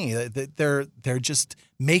funny. They're just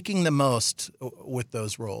making the most with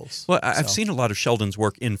those roles. Well, I've seen a lot of Sheldon's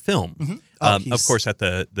work in film, of course, at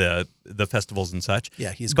the festivals and such.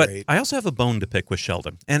 Yeah, he's but great. I also have a bone to pick with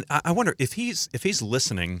Sheldon, and I wonder if he's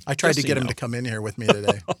listening. I tried to get him to come in here with me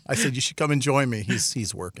today. I said you should come and join me.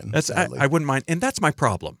 He's working. I wouldn't mind, and that's my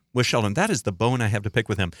problem with Sheldon. That is the bone I have to pick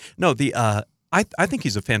with him. No, I think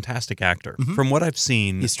he's a fantastic actor. From what I've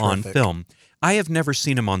seen on film. I have never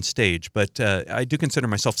seen him on stage, but I do consider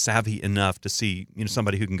myself savvy enough to see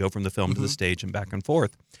somebody who can go from the film to the stage and back and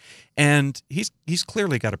forth. And he's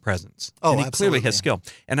clearly got a presence. Oh, and he absolutely. clearly has skill.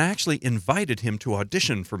 And I actually invited him to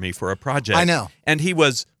audition for me for a project. I know. And he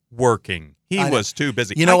was working. He was too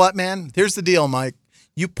busy. You know what, man? Here's the deal, Mike.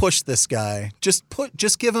 You push this guy.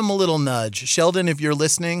 Just give him a little nudge. Sheldon, if you're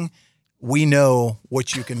listening, we know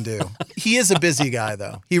what you can do. He is a busy guy,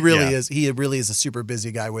 though. He really is. He really is a super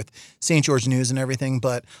busy guy with St. George News and everything.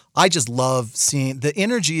 But I just love seeing the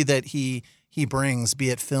energy that he brings, be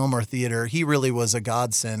it film or theater. He really was a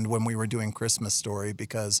godsend when we were doing Christmas Story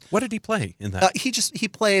because what did he play in that? He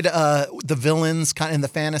played the villains kind of in the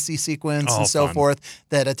fantasy sequence and so forth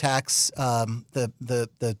that attacks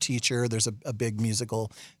the teacher. There's a big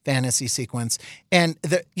musical fantasy sequence, and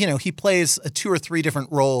he plays 2 or 3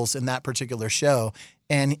 different roles in that particular show.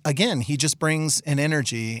 And again, he just brings an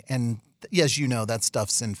energy, and as you know, that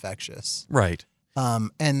stuff's infectious. Right.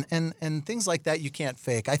 And things like that you can't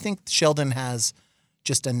fake. I think Sheldon has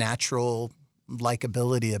just a natural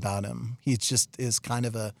likability about him. He just is kind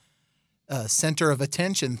of a center of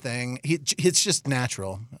attention thing. It's just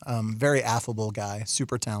natural. Very affable guy,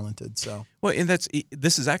 super talented. So well, and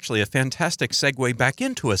this is actually a fantastic segue back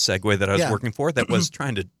into a segue that I was working for that was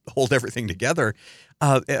trying to hold everything together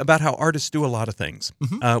about how artists do a lot of things.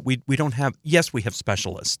 We don't have we have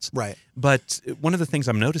specialists, right? But one of the things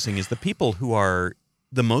I'm noticing is the people who are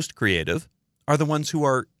the most creative are the ones who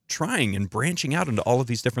are trying and branching out into all of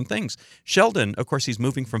these different things. Sheldon, of course, he's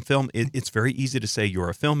moving from film. It's very easy to say you're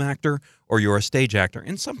a film actor or you're a stage actor.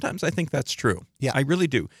 And sometimes I think that's true. Yeah. I really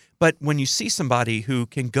do. But when you see somebody who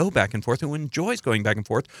can go back and forth, who enjoys going back and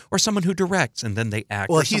forth, or someone who directs and then they act.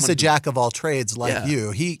 Well, he's a jack of all trades like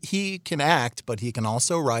you. He can act, but he can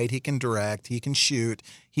also write, he can direct, he can shoot.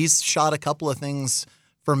 He's shot a couple of things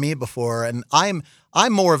for me before, and I'm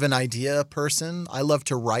more of an idea person. I love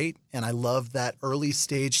to write, and I love that early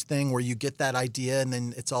stage thing where you get that idea and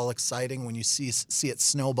then it's all exciting when you see it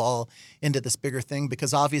snowball into this bigger thing,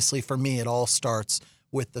 because obviously for me it all starts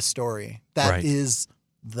with the story. That is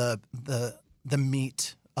the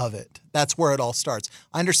meat of it. That's where it all starts.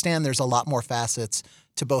 I understand there's a lot more facets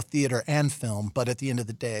to both theater and film, but at the end of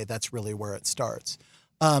the day, that's really where it starts.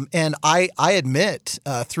 And I admit,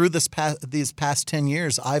 through these past 10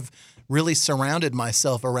 years, I've really surrounded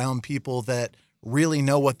myself around people that really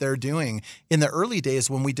know what they're doing. In the early days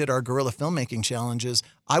when we did our guerrilla filmmaking challenges,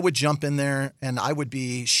 I would jump in there and I would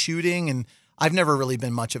be shooting, and I've never really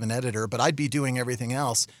been much of an editor, but I'd be doing everything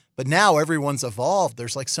else. But now everyone's evolved.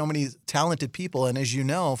 There's like so many talented people. And as you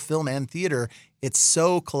know, film and theater, it's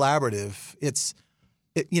so collaborative.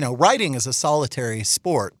 Writing is a solitary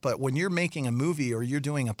sport, but when you're making a movie or you're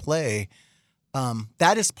doing a play,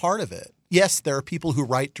 that is part of it. Yes, there are people who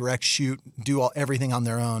write, direct, shoot, do everything on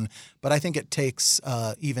their own, but I think it takes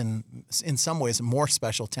even in some ways more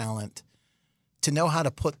special talent to know how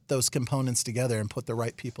to put those components together and put the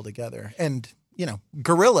right people together. And,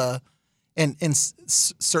 guerrilla and in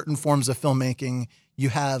certain forms of filmmaking,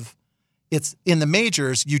 it's in the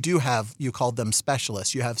majors, you called them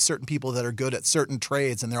specialists. You have certain people that are good at certain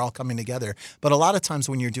trades and they're all coming together. But a lot of times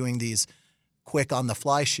when you're doing these quick on the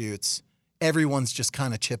fly shoots, everyone's just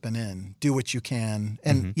kind of chipping in, do what you can.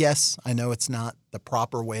 And yes, I know it's not the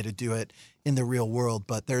proper way to do it in the real world,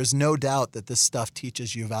 but there's no doubt that this stuff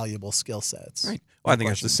teaches you valuable skill sets. Right. Well, I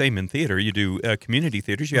think it's the same in theater. You do community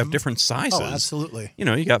theaters. You have different sizes. Oh, absolutely.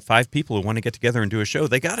 You got 5 people who want to get together and do a show.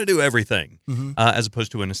 They got to do everything, as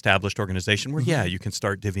opposed to an established organization where, you can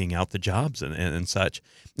start divvying out the jobs and such.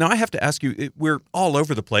 Now, I have to ask you, we're all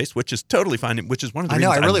over the place, which is totally fine, which is one of the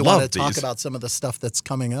reasons I really love want to talk about some of the stuff that's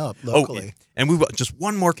coming up locally. And we just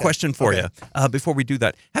one more question for you before we do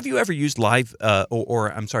that. Have you ever used live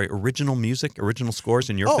original music, original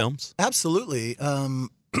scores in your films? Absolutely.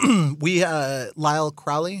 We Lyle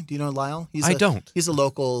Crowley. Do you know Lyle? I don't. He's a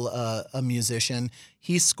local a musician.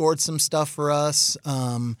 He scored some stuff for us.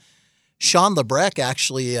 Sean Lebrecht,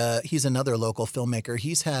 actually, he's another local filmmaker.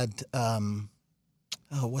 He's had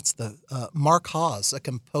Mark Hawes, a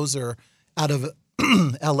composer out of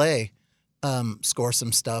L.A., score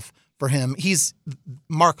some stuff for him.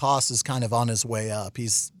 Mark Hawes is kind of on his way up.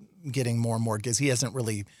 He's getting more and more gigs. He hasn't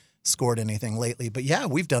really scored anything lately. But yeah,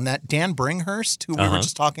 we've done that. Dan Bringhurst, who we were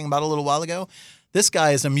just talking about a little while ago, this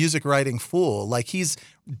guy is a music writing fool. Like he's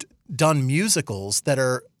done musicals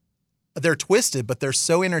they're twisted, but they're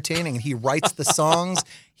so entertaining. And he writes the songs,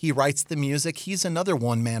 he writes the music. He's another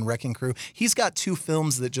one-man wrecking crew. He's got 2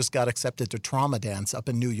 films that just got accepted to Trauma Dance up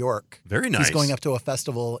in New York. Very nice. He's going up to a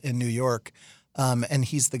festival in New York. And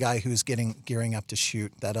he's the guy who's gearing up to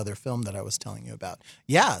shoot that other film that I was telling you about.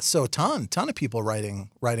 Yeah, so a ton of people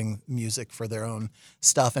writing music for their own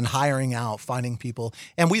stuff and hiring out, finding people.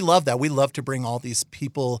 And we love that. We love to bring all these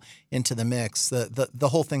people into the mix. The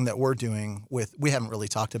whole thing that we're doing we haven't really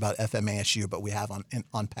talked about FMASU, but we have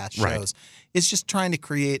on past shows, is just trying to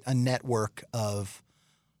create a network of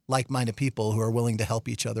like-minded people who are willing to help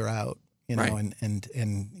each other out,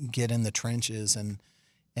 and get in the trenches and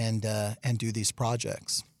do these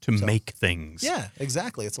projects. To make things. Yeah,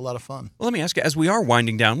 exactly. It's a lot of fun. Well, let me ask you, as we are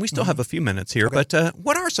winding down, we still have a few minutes here, but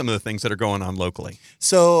what are some of the things that are going on locally?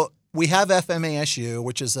 So we have FMASU,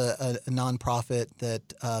 which is a nonprofit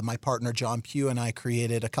that my partner John Pugh and I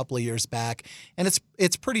created a couple of years back. And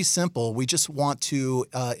it's pretty simple. We just want to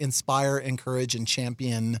inspire, encourage, and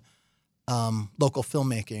champion local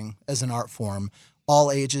filmmaking as an art form. All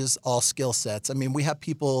ages, all skill sets. I mean, we have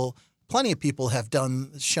plenty of people have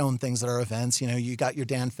shown things at our events. You got your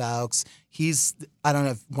Dan Fowkes. I don't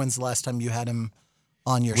know when's the last time you had him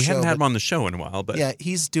on your show. We haven't had him on the show in a while, but yeah,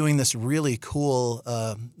 he's doing this really cool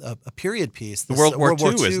a period piece. The World War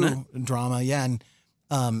II, isn't it? Drama, yeah. And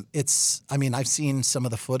I've seen some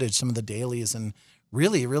of the footage, some of the dailies, and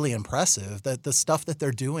really, really impressive. That the stuff that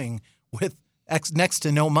they're doing with next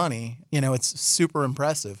to no money, it's super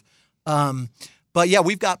impressive. But yeah,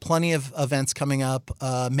 we've got plenty of events coming up.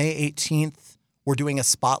 May 18th, we're doing a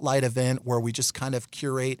spotlight event where we just kind of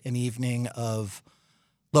curate an evening of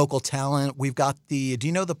local talent. We've got do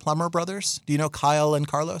you know the Plummer Brothers? Do you know Kyle and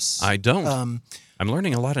Carlos? I don't. I'm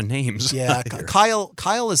learning a lot of names. Yeah,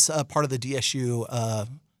 Kyle is part of the DSU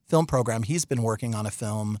film program. He's been working on a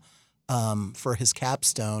film for his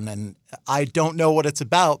capstone, and I don't know what it's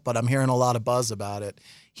about, but I'm hearing a lot of buzz about it.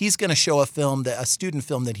 He's going to show a student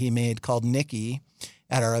film that he made called Nikki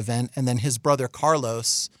at our event, and then his brother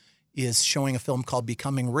Carlos is showing a film called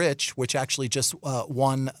Becoming Rich, which actually just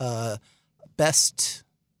won best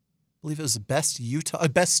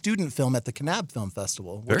student film at the Kanab Film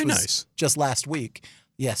Festival. Very nice. Just last week.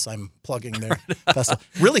 Yes, I'm plugging their festival.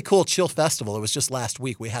 Really cool, chill festival. It was just last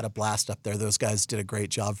week. We had a blast up there. Those guys did a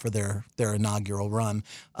great job for their inaugural run.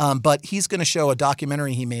 But he's going to show a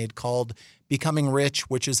documentary he made called Becoming Rich,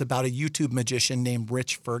 which is about a YouTube magician named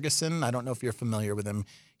Rich Ferguson. I don't know if you're familiar with him.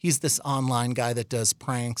 He's this online guy that does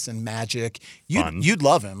pranks and magic. You'd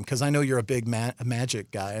love him because I know you're a big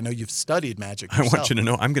magic guy. I know you've studied magic yourself. I want you to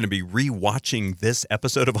know I'm going to be rewatching this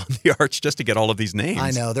episode of On the Arts just to get all of these names.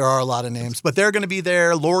 I know. There are a lot of names. But they're going to be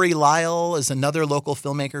there. Lori Lyle is another local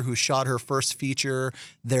filmmaker who shot her first feature.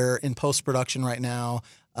 They're in post-production right now.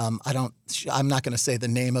 I'm not going to say the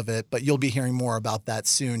name of it, but you'll be hearing more about that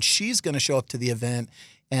soon. She's going to show up to the event,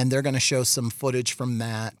 and they're going to show some footage from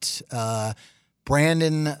that.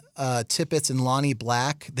 Brandon Tippett and Lonnie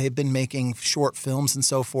Black, they've been making short films and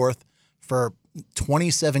so forth for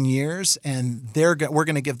 27 years, and we're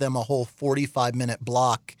going to give them a whole 45-minute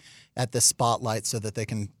block at the Spotlight so that they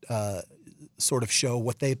can sort of show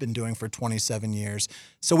what they've been doing for 27 years.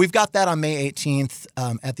 So we've got that on May 18th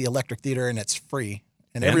at the Electric Theater, and it's free.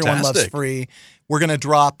 And everyone loves free. We're going to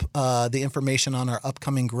drop the information on our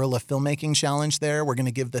upcoming Guerrilla Filmmaking Challenge there. We're going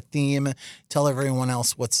to give the theme, tell everyone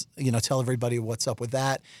else tell everybody what's up with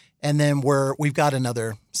that. And then we've got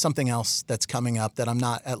something else that's coming up that I'm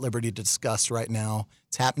not at liberty to discuss right now.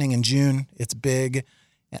 It's happening in June. It's big.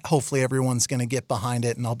 Hopefully everyone's going to get behind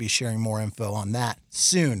it, and I'll be sharing more info on that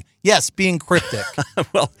soon. Yes, being cryptic.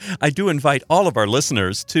 Well, I do invite all of our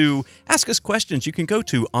listeners to ask us questions. You can go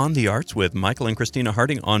to On the Arts with Michael and Christina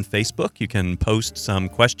Harding on Facebook. You can post some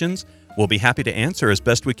questions. We'll be happy to answer as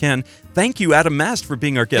best we can. Thank you, Adam Mast, for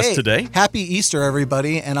being our guest today. Happy Easter,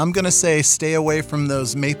 everybody. And I'm going to say stay away from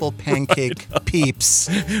those maple pancake peeps.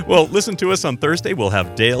 Well, listen to us on Thursday. We'll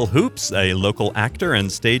have Dale Hoops, a local actor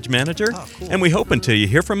and stage manager. Oh, cool. And we hope until you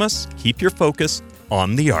hear from us, keep your focus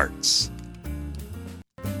on the arts.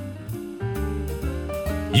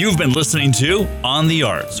 You've been listening to On the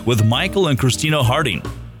Arts with Michael and Christina Harding.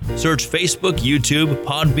 Search Facebook, YouTube,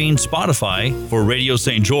 Podbean, Spotify for Radio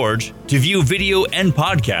St. George to view video and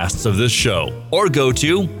podcasts of this show, or go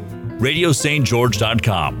to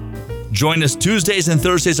radiostgeorge.com. Join us Tuesdays and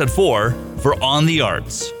Thursdays at 4 for On the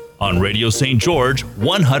Arts on Radio St. George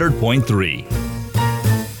 100.3.